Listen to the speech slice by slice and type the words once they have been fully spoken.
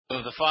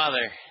Of the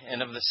Father,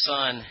 and of the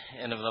Son,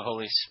 and of the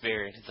Holy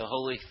Spirit, the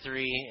Holy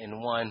Three in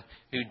One,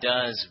 who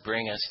does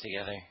bring us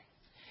together.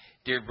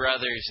 Dear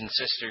brothers and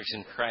sisters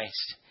in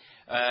Christ,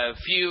 a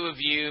few of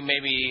you,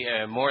 maybe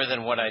more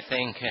than what I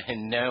think,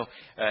 know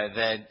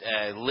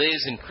that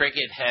Liz and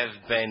Cricket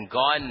have been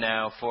gone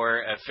now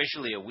for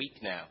officially a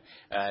week now.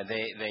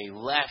 They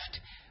left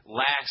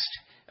last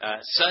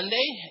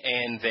Sunday,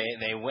 and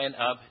they went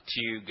up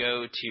to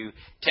go to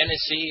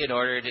Tennessee in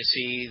order to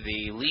see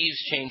the leaves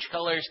change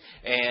colors,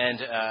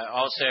 and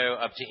also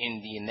up to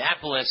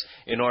Indianapolis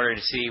in order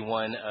to see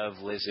one of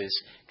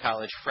Liz's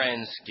college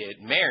friends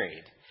get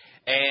married.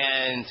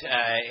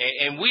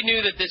 And we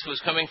knew that this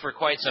was coming for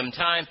quite some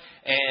time,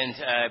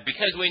 and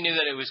because we knew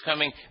that it was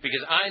coming,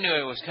 because I knew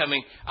it was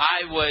coming,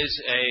 I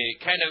was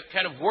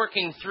kind of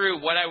working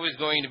through what I was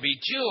going to be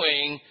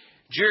doing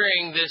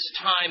during this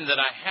time that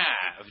I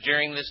have,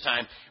 during this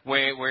time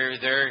where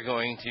they're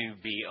going to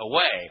be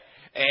away.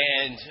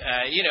 And,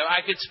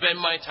 I could spend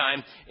my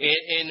time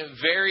in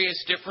various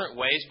different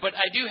ways, but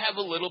I do have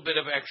a little bit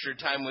of extra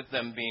time with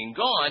them being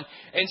gone.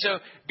 And so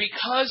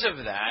because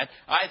of that,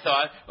 I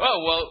thought,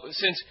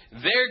 since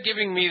they're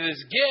giving me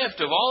this gift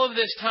of all of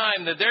this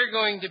time that they're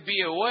going to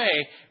be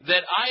away,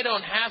 that I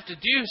don't have to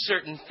do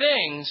certain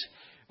things,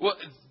 well,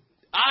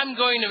 I'm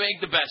going to make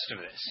the best of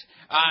this.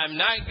 I'm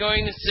not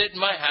going to sit in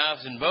my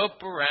house and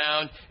mope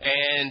around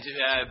and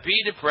be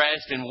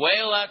depressed and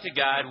wail out to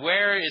God,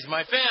 where is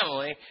my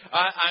family?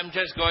 I'm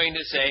just going to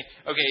say,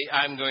 okay,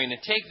 I'm going to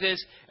take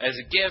this as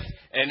a gift,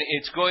 and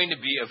it's going to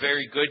be a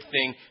very good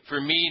thing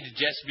for me to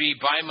just be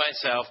by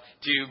myself,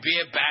 to be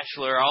a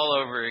bachelor all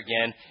over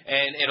again,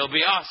 and it'll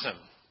be awesome.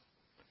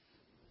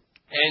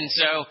 And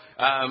so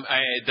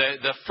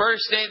the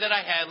first day that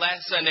I had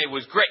last Sunday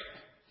was great.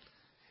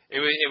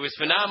 It was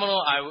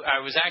phenomenal. I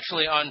was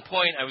actually on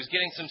point. I was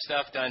getting some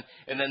stuff done.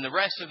 And then the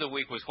rest of the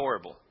week was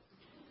horrible.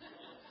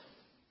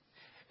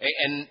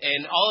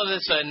 And all of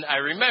a sudden I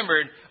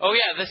remembered,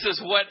 this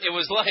is what it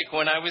was like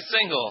when I was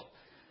single.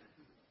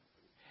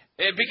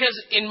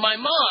 Because in my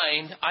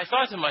mind, I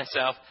thought to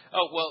myself,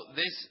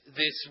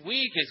 this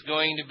week is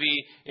going to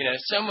be,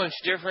 so much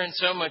different,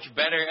 so much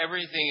better.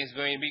 Everything is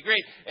going to be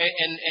great.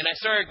 And I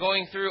started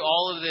going through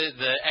all of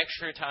the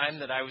extra time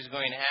that I was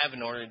going to have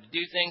in order to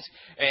do things.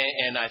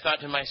 And I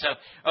thought to myself,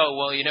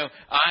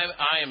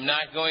 I am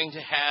not going to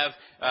have,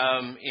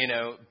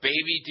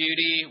 baby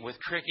duty with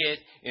Cricket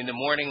in the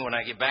morning when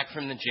I get back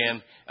from the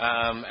gym.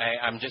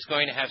 I'm just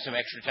going to have some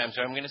extra time.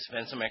 So I'm going to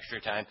spend some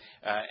extra time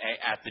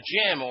at the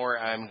gym, or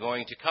I'm going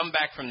to come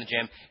back from the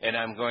gym and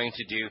I'm going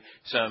to do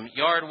some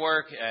yard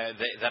work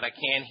that I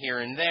can here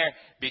and there,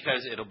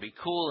 because it'll be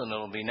cool and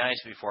it'll be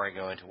nice before I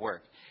go into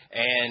work.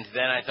 And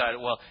then I thought,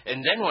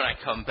 and then when I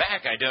come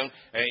back,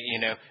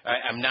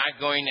 I'm not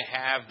going to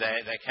have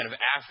that kind of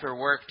after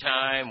work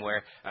time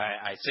where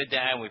I sit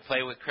down, we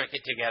play with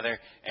Cricket together,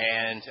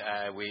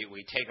 and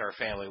we take our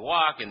family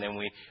walk, and then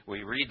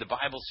we read the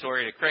Bible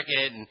story to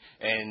Cricket,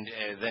 and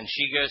then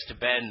she goes to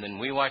bed, and then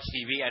we watch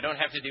TV. I don't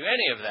have to do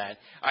any of that.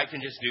 I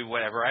can just do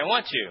whatever I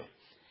want to.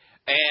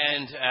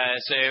 And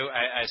so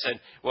I said,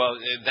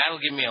 that'll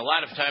give me a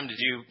lot of time to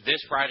do this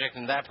project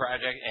and that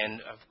project. And,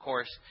 of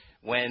course,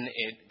 when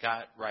it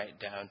got right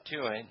down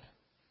to it,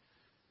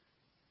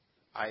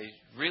 I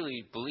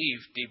really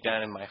believed deep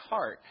down in my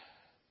heart,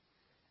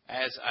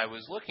 as I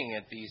was looking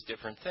at these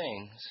different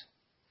things,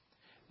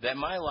 that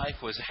my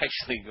life was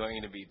actually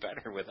going to be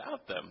better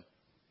without them.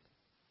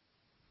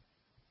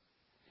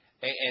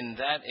 And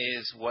that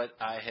is what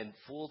I had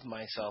fooled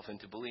myself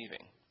into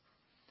believing.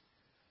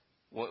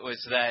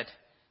 Was that,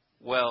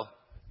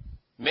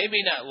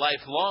 maybe not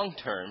life long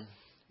term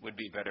would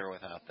be better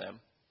without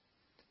them,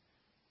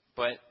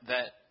 but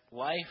that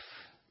life,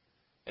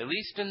 at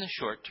least in the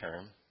short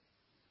term,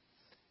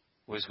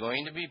 was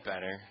going to be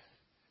better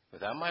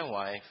without my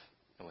wife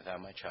and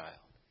without my child.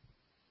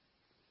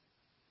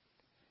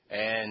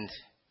 And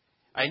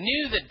I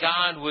knew that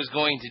God was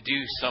going to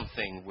do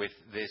something with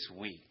this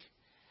week.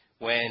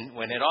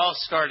 When it all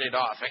started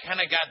off, I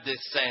kind of got this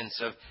sense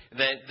of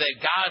that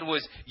God was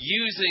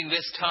using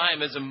this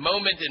time as a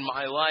moment in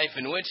my life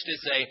in which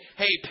to say,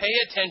 hey, pay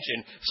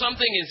attention.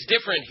 Something is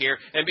different here.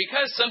 And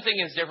because something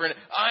is different,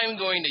 I'm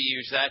going to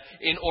use that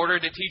in order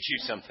to teach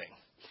you something.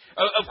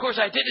 Of course,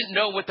 I didn't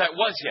know what that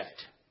was yet.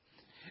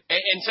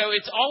 And so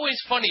it's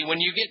always funny when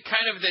you get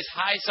kind of this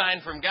high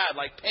sign from God,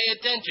 like pay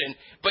attention,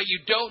 but you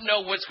don't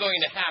know what's going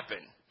to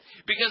happen.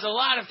 Because a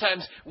lot of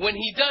times when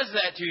he does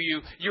that to you,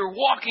 you're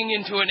walking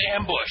into an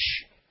ambush.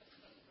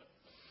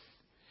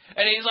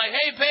 And he's like,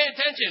 hey, pay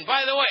attention.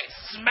 By the way,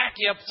 smack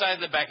you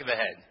upside the back of the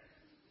head.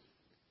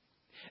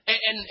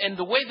 And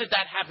the way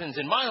that happens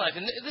in my life,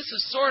 and this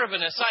is sort of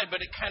an aside,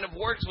 but it kind of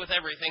works with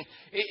everything,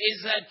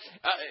 is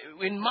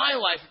that in my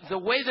life,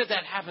 the way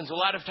that happens a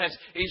lot of times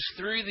is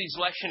through these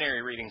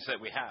lectionary readings that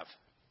we have.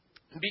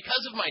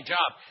 Because of my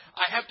job,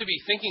 I have to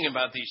be thinking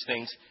about these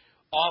things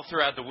all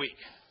throughout the week.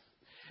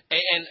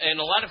 And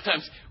a lot of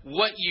times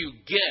what you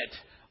get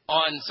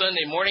on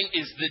Sunday morning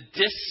is the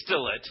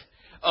distillate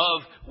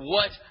of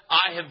what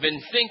I have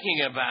been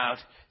thinking about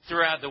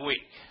throughout the week.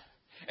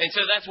 And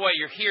so that's why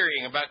you're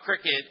hearing about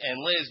Cricket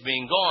and Liz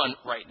being gone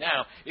right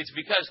now. It's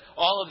because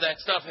all of that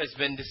stuff has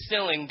been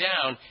distilling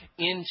down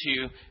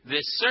into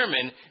this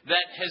sermon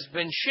that has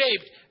been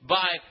shaped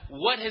by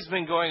what has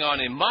been going on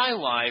in my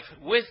life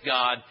with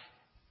God,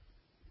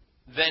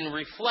 then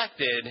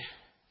reflected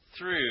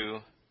through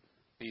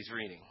these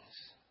readings.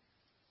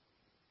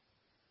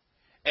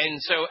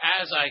 And so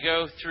as I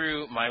go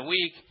through my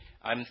week,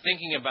 I'm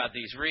thinking about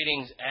these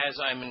readings as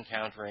I'm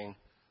encountering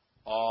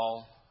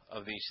all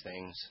of these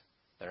things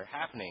that are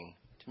happening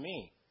to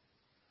me.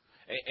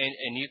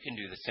 And you can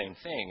do the same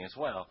thing as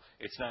well.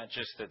 It's not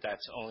just that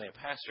that's only a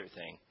pastor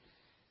thing.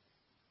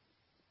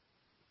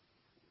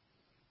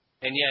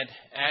 And yet,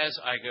 as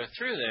I go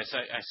through this,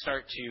 I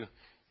start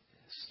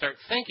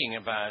thinking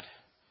about,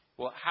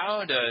 well,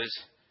 how does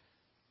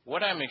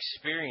what I'm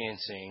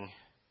experiencing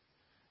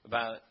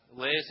about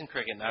Liz and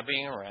Cricket not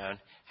being around,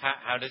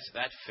 how does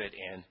that fit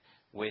in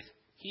with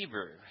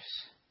Hebrews?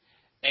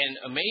 And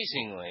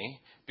amazingly,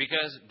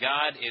 because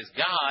God is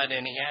God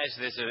and He has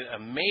this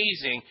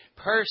amazing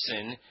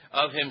person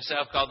of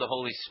Himself called the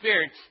Holy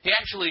Spirit, He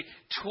actually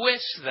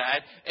twists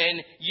that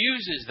and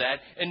uses that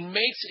and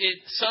makes it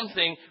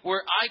something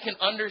where I can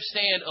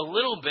understand a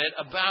little bit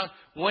about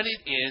what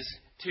it is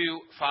to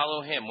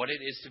follow Him, what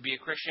it is to be a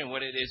Christian,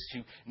 what it is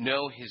to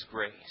know His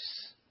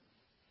grace.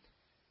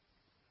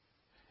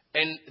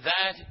 And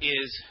that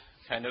is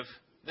kind of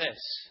this,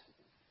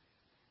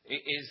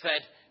 is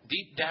that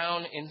deep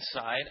down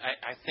inside,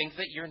 I think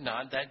that you're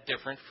not that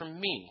different from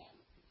me.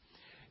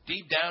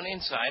 Deep down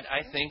inside,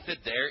 I think that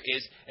there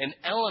is an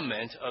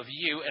element of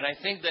you, and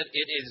I think that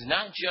it is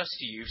not just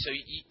you, so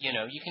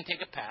you can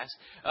take a pass,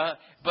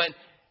 but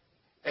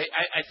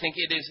I think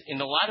it is, in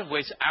a lot of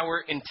ways,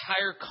 our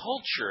entire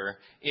culture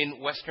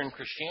in Western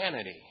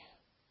Christianity.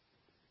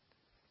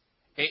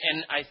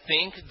 And I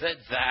think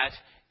that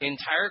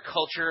entire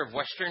culture of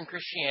Western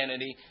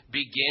Christianity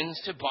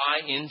begins to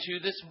buy into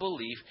this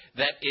belief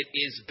that it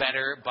is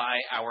better by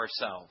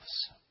ourselves.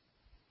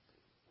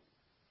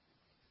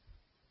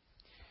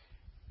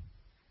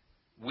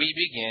 We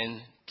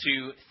begin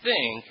to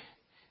think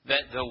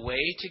that the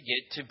way to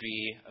get to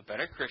be a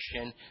better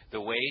Christian,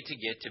 the way to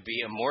get to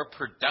be a more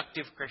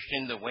productive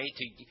Christian, the way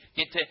to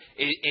get to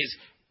is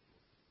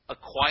a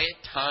quiet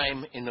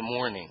time in the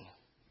morning.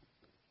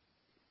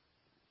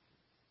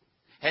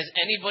 Has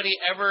anybody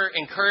ever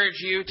encouraged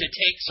you to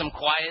take some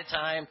quiet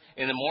time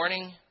in the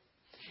morning?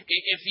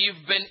 If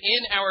you've been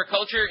in our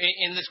culture,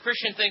 in this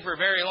Christian thing for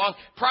very long,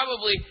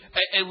 probably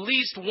at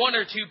least one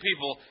or two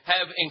people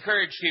have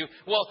encouraged you.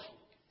 Well,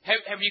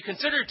 have you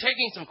considered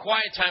taking some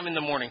quiet time in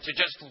the morning to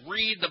just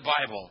read the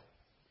Bible?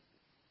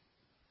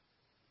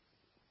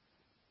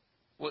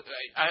 Well,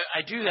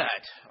 I do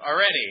that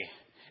already.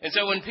 And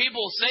so when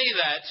people say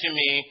that to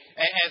me,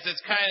 as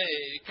it's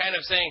kind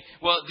of saying,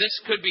 well,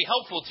 this could be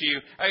helpful to you,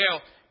 I go,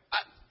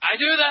 I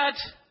do that.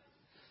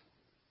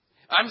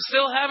 I'm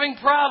still having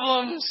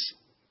problems.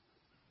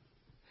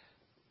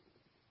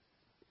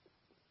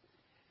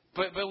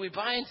 But we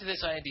buy into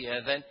this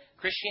idea that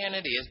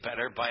Christianity is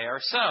better by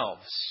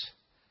ourselves.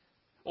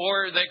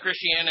 Or that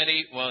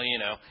Christianity,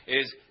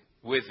 is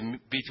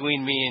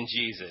between me and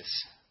Jesus.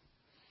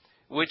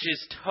 Which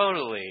is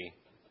totally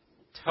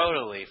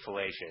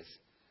fallacious.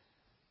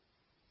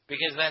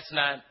 Because that's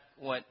not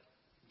what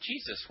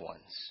Jesus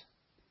wants.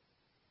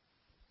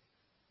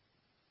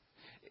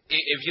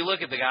 If you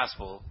look at the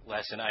gospel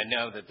lesson, I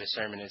know that the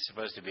sermon is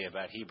supposed to be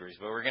about Hebrews,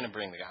 but we're going to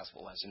bring the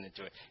gospel lesson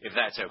into it, if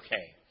that's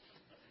okay.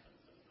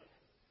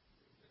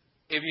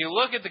 If you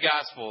look at the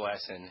gospel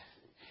lesson,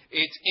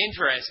 it's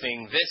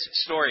interesting, this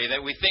story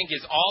that we think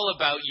is all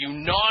about you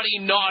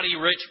naughty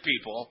rich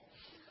people,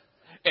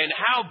 and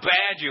how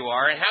bad you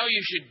are, and how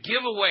you should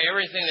give away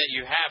everything that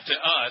you have to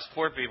us,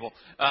 poor people.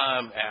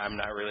 I'm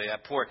not really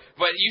that poor.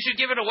 But you should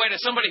give it away to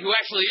somebody who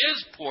actually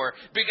is poor,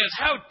 because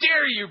how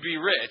dare you be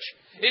rich?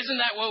 Isn't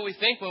that what we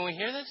think when we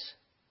hear this?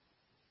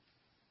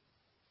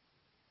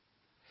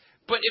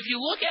 But if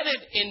you look at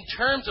it in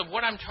terms of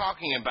what I'm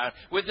talking about,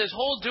 with this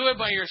whole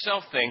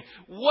do-it-by-yourself thing,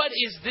 what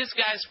is this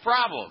guy's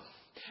problem?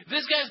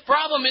 This guy's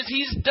problem is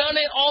he's done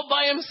it all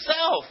by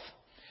himself.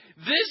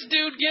 This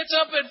dude gets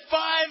up at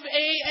 5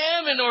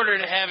 a.m. in order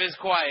to have his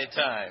quiet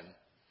time.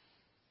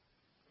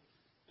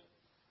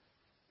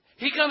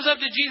 He comes up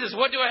to Jesus.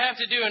 What do I have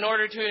to do in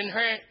order to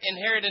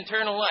inherit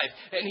eternal life?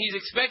 And he's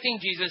expecting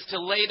Jesus to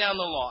lay down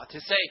the law, to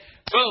say,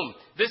 boom,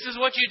 this is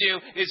what you do.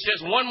 It's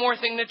just one more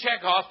thing to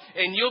check off,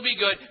 and you'll be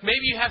good.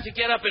 Maybe you have to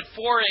get up at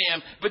 4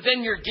 a.m., but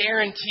then you're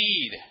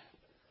guaranteed.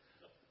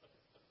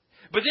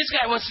 But this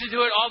guy wants to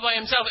do it all by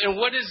himself. And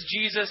what does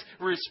Jesus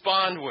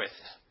respond with?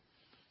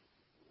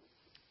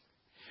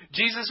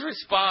 Jesus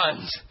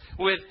responds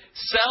with,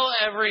 sell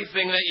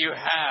everything that you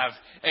have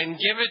and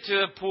give it to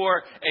the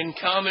poor and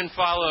come and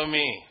follow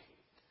me.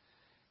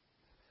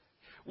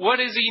 What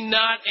is he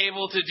not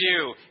able to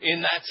do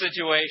in that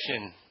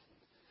situation?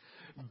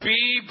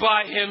 Be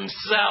by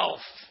himself.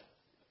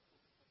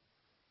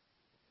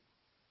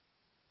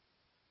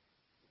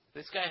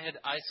 This guy had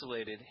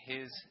isolated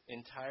his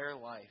entire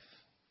life.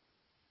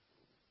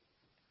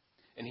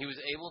 And he was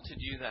able to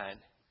do that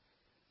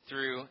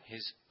through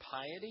his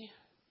piety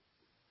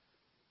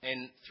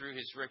and through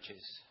his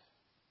riches.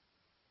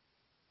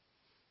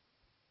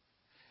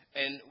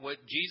 And what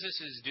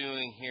Jesus is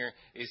doing here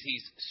is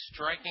he's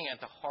striking at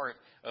the heart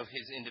of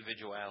his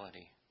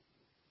individuality.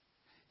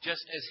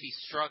 Just as he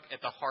struck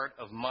at the heart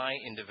of my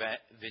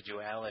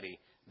individuality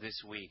this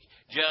week.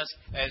 Just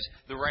as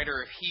the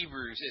writer of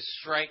Hebrews is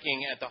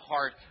striking at the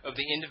heart of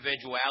the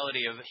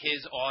individuality of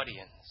his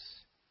audience.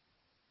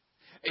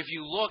 If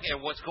you look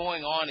at what's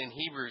going on in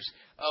Hebrews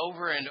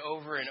over and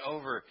over and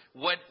over,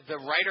 what the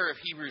writer of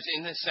Hebrews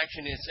in this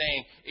section is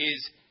saying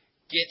is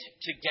get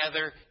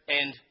together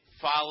and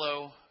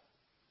follow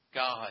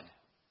God.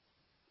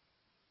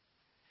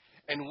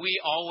 And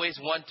we always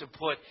want to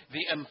put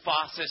the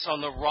emphasis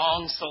on the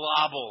wrong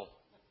syllable.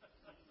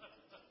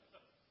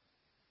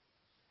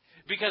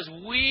 Because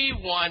we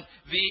want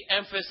the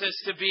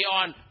emphasis to be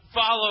on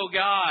follow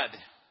God.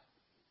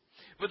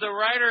 But the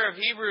writer of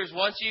Hebrews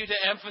wants you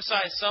to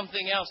emphasize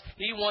something else.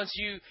 He wants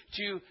you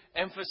to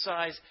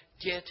emphasize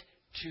get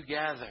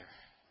together.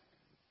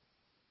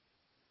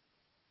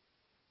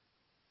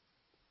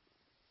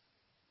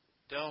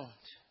 Don't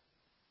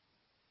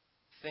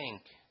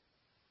think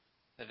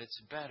that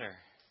it's better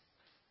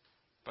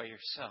by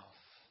yourself.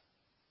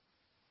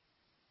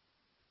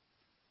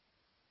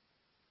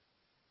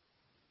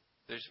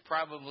 There's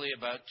probably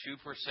about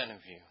 2%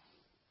 of you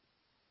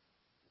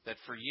that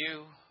for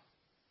you,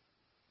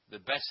 the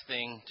best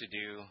thing to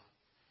do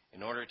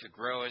in order to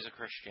grow as a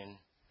Christian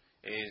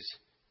is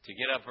to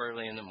get up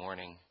early in the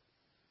morning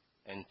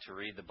and to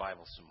read the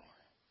Bible some more.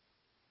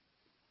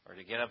 Or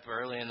to get up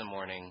early in the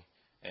morning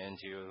and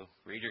to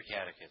read your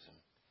catechism.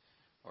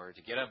 Or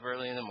to get up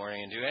early in the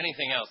morning and do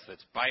anything else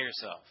that's by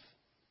yourself.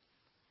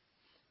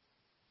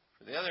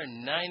 For the other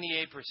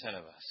 98%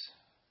 of us,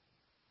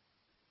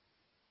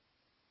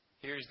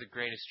 here's the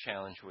greatest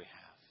challenge we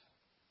have.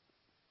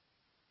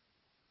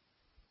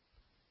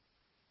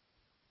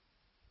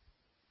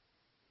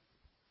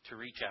 To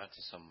reach out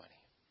to somebody.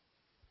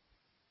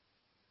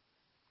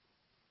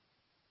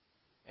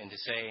 And to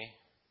say,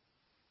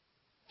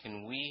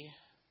 can we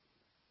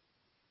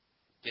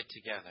get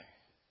together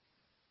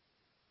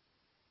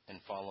and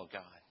follow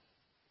God?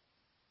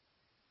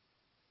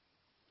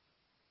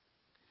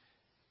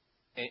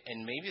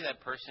 And maybe that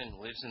person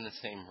lives in the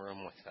same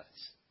room with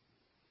us.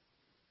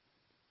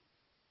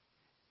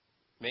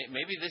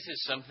 Maybe this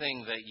is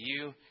something that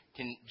you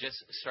can just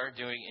start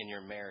doing in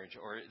your marriage,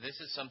 or this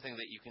is something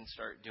that you can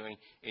start doing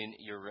in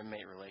your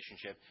roommate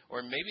relationship,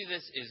 or maybe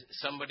this is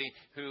somebody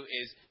who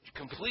is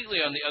completely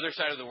on the other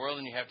side of the world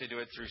and you have to do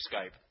it through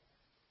Skype.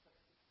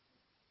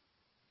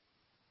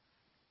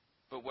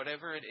 But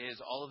whatever it is,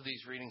 all of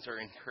these readings are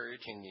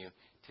encouraging you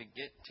to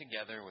get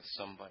together with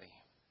somebody.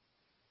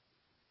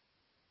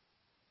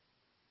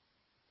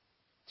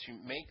 To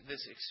make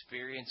this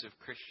experience of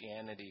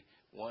Christianity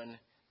one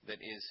that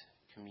is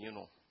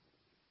communal.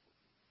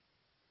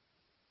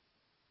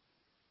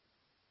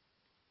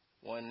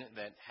 One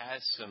that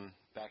has some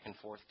back and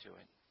forth to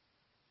it.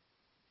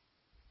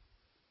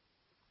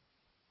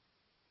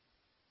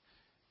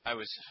 I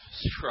was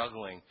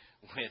struggling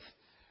with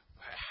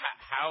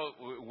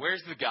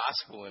where's the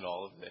gospel in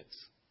all of this?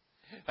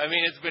 I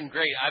mean, it's been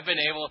great. I've been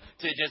able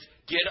to just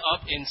get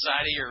up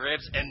inside of your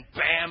ribs and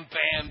bam,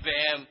 bam,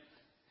 bam,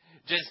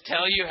 just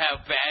tell you how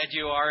bad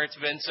you are. It's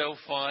been so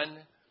fun.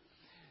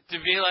 To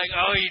be like,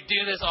 oh, you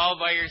do this all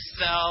by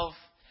yourself.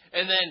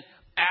 And then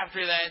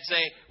after that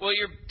say, well,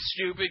 you're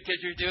stupid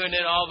because you're doing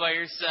it all by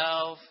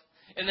yourself.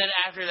 And then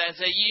after that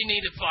say, you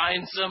need to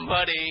find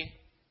somebody.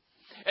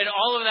 And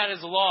all of that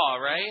is law,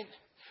 right?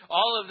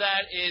 All of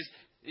that is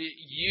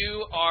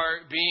you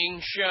are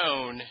being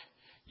shown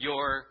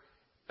you're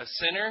a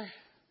sinner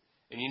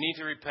and you need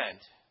to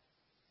repent.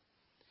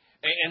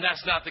 And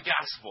that's not the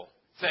gospel.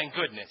 Thank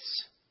goodness.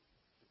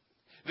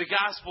 The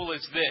gospel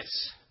is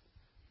this.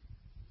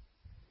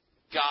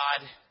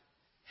 God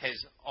has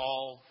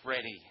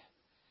already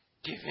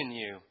given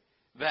you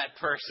that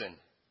person.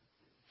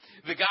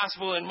 The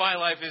gospel in my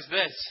life is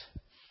this.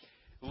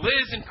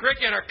 Liz and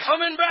Cricket are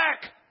coming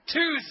back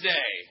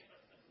Tuesday.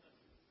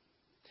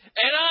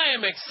 And I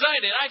am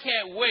excited. I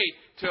can't wait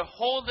to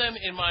hold them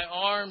in my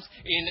arms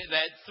in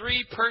that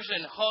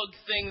 3-person hug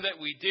thing that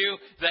we do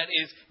that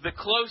is the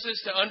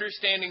closest to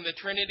understanding the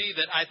Trinity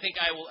that I think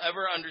I will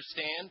ever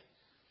understand.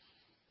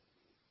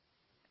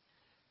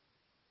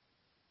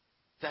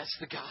 That's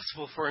the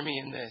gospel for me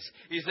in this,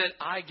 is that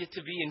I get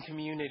to be in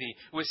community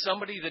with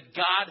somebody that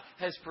God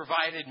has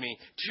provided me.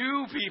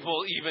 2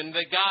 people even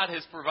that God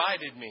has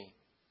provided me.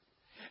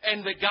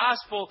 And the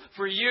gospel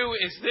for you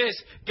is this.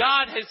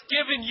 God has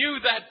given you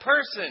that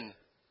person.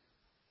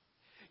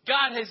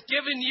 God has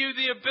given you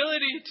the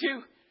ability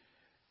to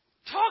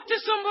talk to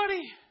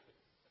somebody.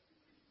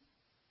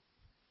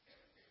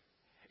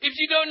 If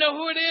you don't know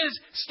who it is,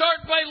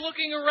 start by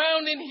looking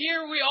around in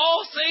here. We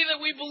all say that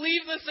we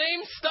believe the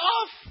same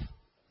stuff.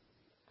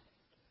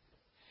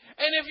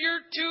 And if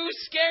you're too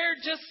scared,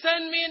 just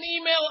send me an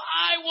email.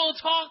 I will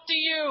talk to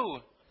you.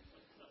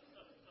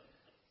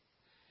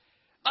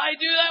 I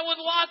do that with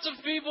lots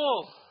of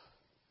people.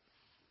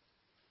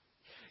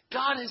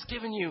 God has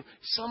given you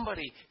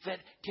somebody that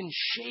can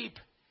shape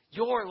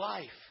your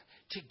life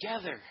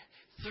together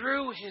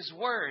through His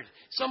Word.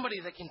 Somebody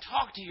that can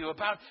talk to you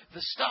about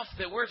the stuff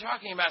that we're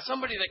talking about.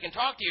 Somebody that can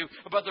talk to you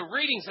about the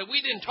readings that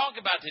we didn't talk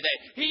about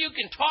today. You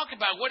can talk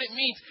about what it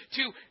means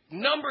to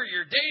number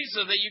your days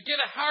so that you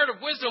get a heart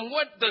of wisdom.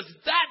 What does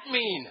that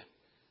mean?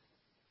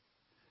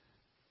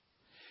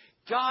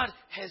 God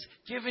has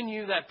given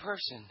you that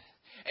person.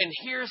 And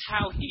here's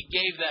how He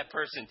gave that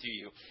person to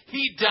you.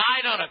 He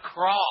died on a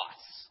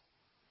cross.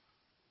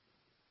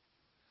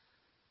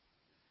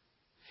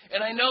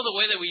 And I know the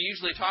way that we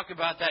usually talk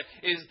about that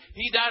is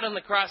He died on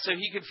the cross so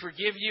He could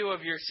forgive you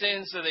of your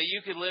sins so that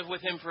you could live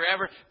with Him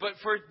forever. But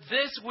for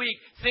this week,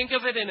 think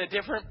of it in a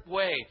different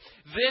way.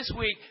 This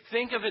week,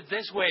 think of it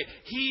this way.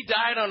 He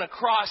died on a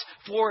cross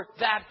for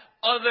that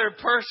other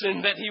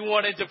person that He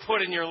wanted to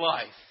put in your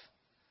life.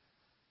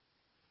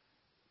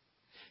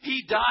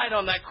 He died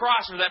on that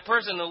cross for that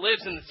person that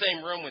lives in the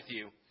same room with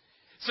you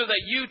so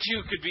that you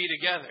two could be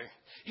together.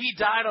 He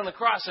died on the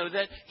cross so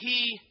that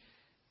He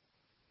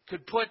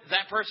could put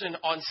that person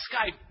on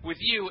Skype with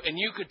you and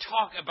you could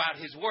talk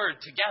about His Word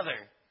together.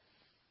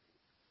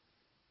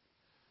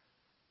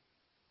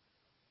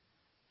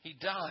 He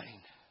died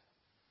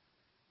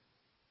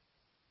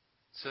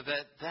so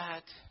that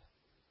that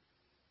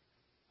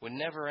would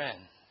never end.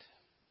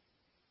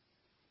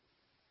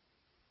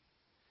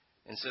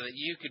 And so that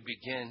you could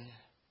begin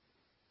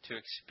to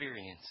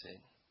experience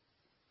it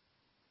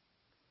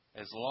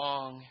as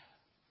long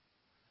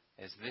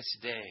as this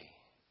day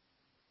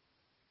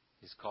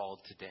is called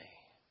today.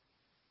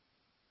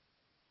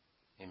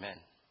 Amen.